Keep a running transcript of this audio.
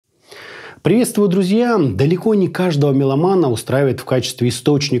Приветствую, друзья! Далеко не каждого меломана устраивает в качестве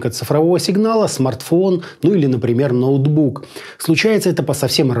источника цифрового сигнала смартфон, или, например, ноутбук. Случается это по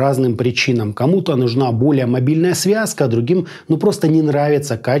совсем разным причинам. Кому-то нужна более мобильная связка, а другим просто не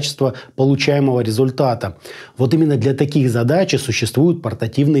нравится качество получаемого результата. Вот именно для таких задач и существуют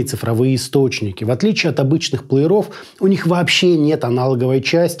портативные цифровые источники. В отличие от обычных плееров, у них вообще нет аналоговой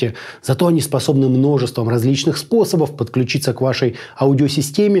части, зато они способны множеством различных способов подключиться к вашей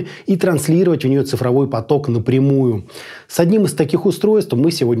аудиосистеме и транслировать в нее цифровой поток напрямую. С одним из таких устройств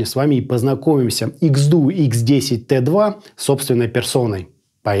мы сегодня с вами и познакомимся. xDuoo X10T II собственной персоной.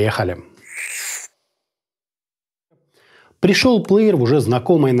 Поехали! Пришел плеер в уже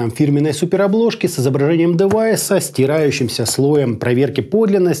знакомой нам фирменной суперобложке с изображением девайса, стирающимся слоем проверки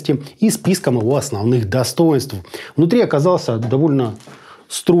подлинности и списком его основных достоинств. Внутри оказался довольно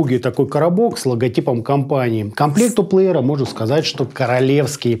строгий такой коробок с логотипом компании. Комплект у плеера, можно сказать, что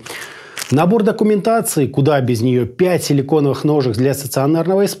королевский. Набор документации, куда без нее, 5 силиконовых ножек для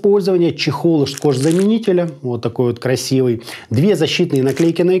стационарного использования, чехол из кожзаменителя, вот такой вот красивый, 2 защитные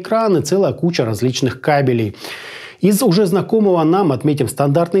наклейки на экран и целая куча различных кабелей. Из уже знакомого нам отметим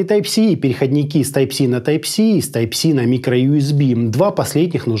стандартные Type-C и переходники из Type-C на Type-C и из Type-C на micro-USB. 2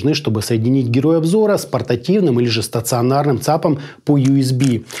 последних нужны, чтобы соединить героя обзора с портативным или же стационарным ЦАПом по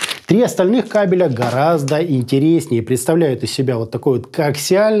USB. 3 остальных кабеля гораздо интереснее. Представляют из себя вот такой вот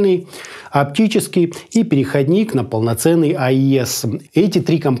коаксиальный, оптический и переходник на полноценный AES. Эти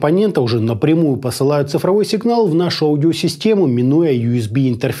 3 компонента уже напрямую посылают цифровой сигнал в нашу аудиосистему, минуя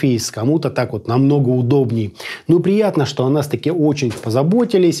USB-интерфейс. Кому-то так вот намного удобней. Приятно, что о нас таки очень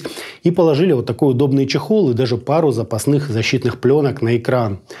позаботились и положили вот такой удобный чехол и даже пару запасных защитных пленок на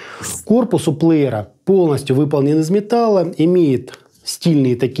экран. Корпус у плеера полностью выполнен из металла, имеет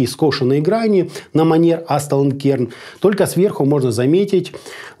стильные такие скошенные грани на манер Aston Kern. Только сверху можно заметить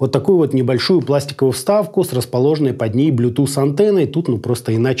вот такую вот небольшую пластиковую вставку с расположенной под ней Блютуз антенной. Тут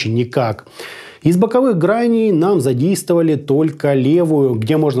просто иначе никак. Из боковых граней нам задействовали только левую,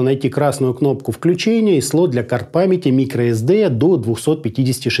 где можно найти красную кнопку включения и слот для карт памяти microSD до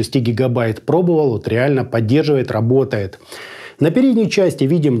 256 гигабайт. Пробовал, реально поддерживает, работает. На передней части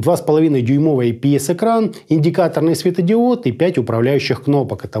видим 2,5-дюймовый IPS-экран, индикаторный светодиод и 5 управляющих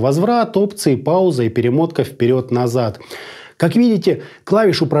кнопок. Это возврат, опции, пауза и перемотка вперед-назад. Как видите,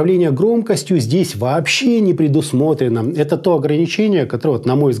 клавиш управления громкостью здесь вообще не предусмотрено. Это то ограничение, которое,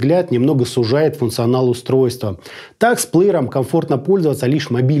 на мой взгляд, немного сужает функционал устройства. Так с плеером комфортно пользоваться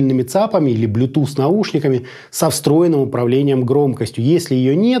лишь мобильными ЦАПами или Bluetooth наушниками со встроенным управлением громкостью. Если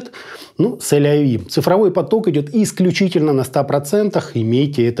ее нет, c'est-la-vie. Цифровой поток идет исключительно на 100%,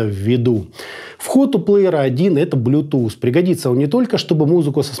 имейте это в виду. Вход у плеера один – это Bluetooth. Пригодится он не только, чтобы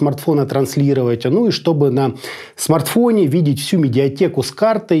музыку со смартфона транслировать, но и чтобы на смартфоне видеть всю медиатеку с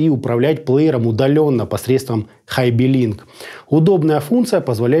картой и управлять плеером удаленно посредством HiBy Link. Удобная функция,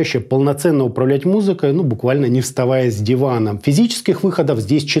 позволяющая полноценно управлять музыкой, буквально не вставая с дивана. Физических выходов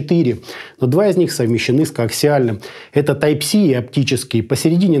здесь 4, но 2 из них совмещены с коаксиальным. Это Type-C и оптический.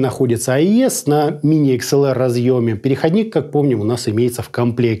 Посередине находится AES на мини-XLR разъеме. Переходник, как помним, у нас имеется в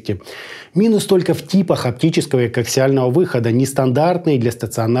комплекте. Минус только в типах оптического и коаксиального выхода, нестандартные для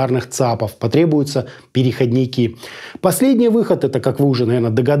стационарных ЦАПов. Потребуются переходники. Последний выход, это, как вы уже,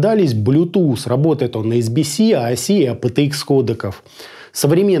 наверное, догадались, Bluetooth. Работает он на SBC, AAC и aptX кодеков.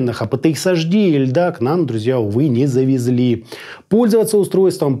 Современных aptX HD и LDAC нам, друзья, увы, не завезли. Пользоваться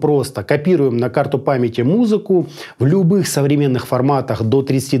устройством просто. Копируем на карту памяти музыку в любых современных форматах до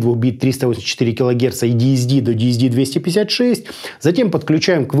 32 бит 384 кГц и DSD до DSD 256. Затем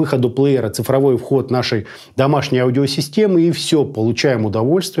подключаем к выходу плеера цифровой вход нашей домашней аудиосистемы и все, получаем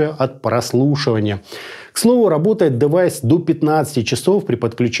удовольствие от прослушивания. К слову, работает девайс до 15 часов при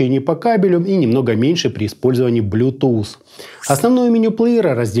подключении по кабелю и немного меньше при использовании Bluetooth. Основное меню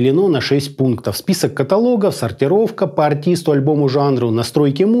плеера разделено на 6 пунктов. Список каталогов, сортировка по артисту, альбому, жанру,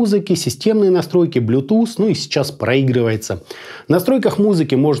 настройки музыки, системные настройки, Bluetooth, и сейчас проигрывается. В настройках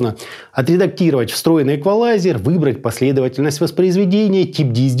музыки можно отредактировать встроенный эквалайзер, выбрать последовательность воспроизведения, тип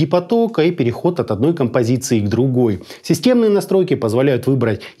DSD потока и переход от одной композиции к другой. Системные настройки позволяют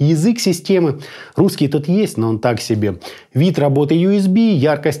выбрать язык системы. Русский тут есть, но он так себе. Вид работы USB,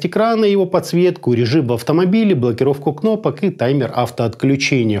 яркость экрана, его подсветку, режим в автомобиле, блокировку кнопок и таймер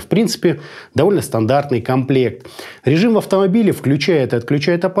автоотключения. В принципе, довольно стандартный комплект. Режим в автомобиле включает и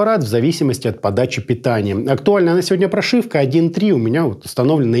отключает аппарат в зависимости от подачи питания. Актуальна на сегодня прошивка 1.3. У меня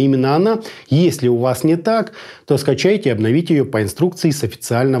установлена именно она. Если у вас не так, то скачайте и обновите ее по инструкции с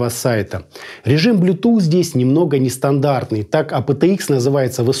официального сайта. Режим Bluetooth здесь немного нестандартный. Так aptX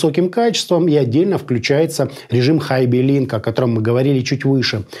называется высоким качеством и отдельно включает включается режим HiBy Link, о котором мы говорили чуть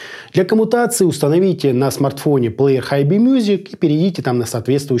выше. Для коммутации установите на смартфоне плеер HiBy Music и перейдите там на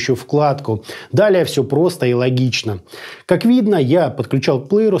соответствующую вкладку. Далее все просто и логично. Как видно, я подключал к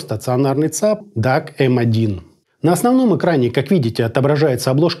плееру стационарный ЦАП DAC M1. На основном экране, как видите, отображается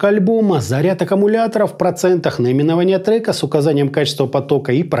обложка альбома, заряд аккумулятора в процентах, наименование трека с указанием качества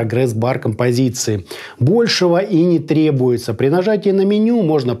потока и прогресс-бар композиции. Большего и не требуется. При нажатии на меню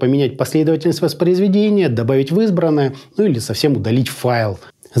можно поменять последовательность воспроизведения, добавить в избранное, ну или совсем удалить файл.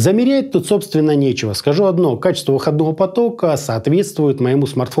 Замерять тут, собственно, нечего. Скажу одно. Качество выходного потока соответствует моему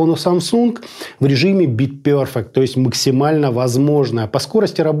смартфону Samsung в режиме Bit Perfect, то есть максимально возможно. По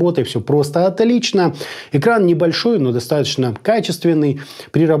скорости работы все просто отлично. Экран небольшой, но достаточно качественный.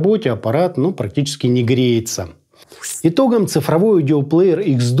 При работе аппарат практически не греется. Итогом цифровой аудиоплеер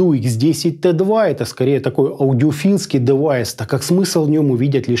xDuoo X10T II – это скорее такой аудиофилский девайс, так как смысл в нем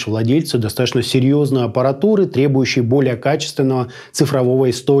увидят лишь владельцы достаточно серьезной аппаратуры, требующей более качественного цифрового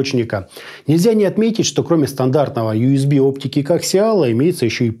источника. Нельзя не отметить, что кроме стандартного USB оптики коаксиала имеется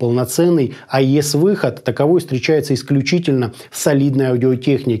еще и полноценный AES-выход. Таковой встречается исключительно в солидной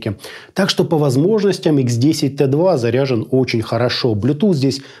аудиотехнике. Так что по возможностям X10T II заряжен очень хорошо. Блютуз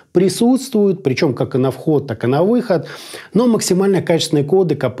здесь присутствует, причем как и на вход, так и на выход. Но максимально качественные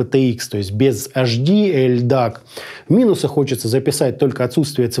кодек aptX, то есть без HD, LDAC. В минусы хочется записать только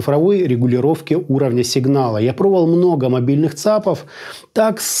отсутствие цифровой регулировки уровня сигнала. Я пробовал много мобильных ЦАПов.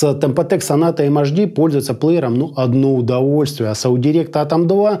 Так, с Tempotec Sonata MHD пользоваться плеером одно удовольствие. А с Audirect Atom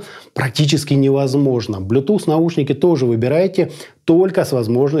 2 практически невозможно. Bluetooth наушники тоже выбирайте только с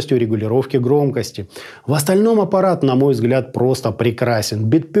возможностью регулировки громкости. В остальном аппарат, на мой взгляд, просто прекрасен.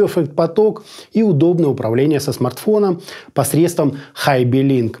 Bit Perfect поток и удобное управление со смартфоном посредством HiBy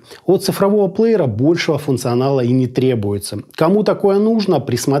Link. От цифрового плеера большего функционала и не требуется. Кому такое нужно,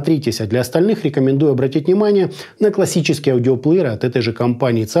 присмотритесь. А для остальных рекомендую обратить внимание на классические аудиоплееры от этой же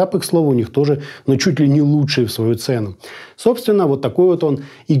компании. ЦАПы, к слову, у них тоже чуть ли не лучшие в свою цену. Собственно, вот такой вот он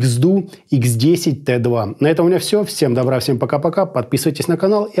xDuoo X10T II. На этом у меня все. Всем добра, всем пока-пока. Подписывайтесь на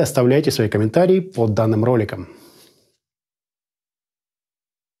канал и оставляйте свои комментарии под данным роликом.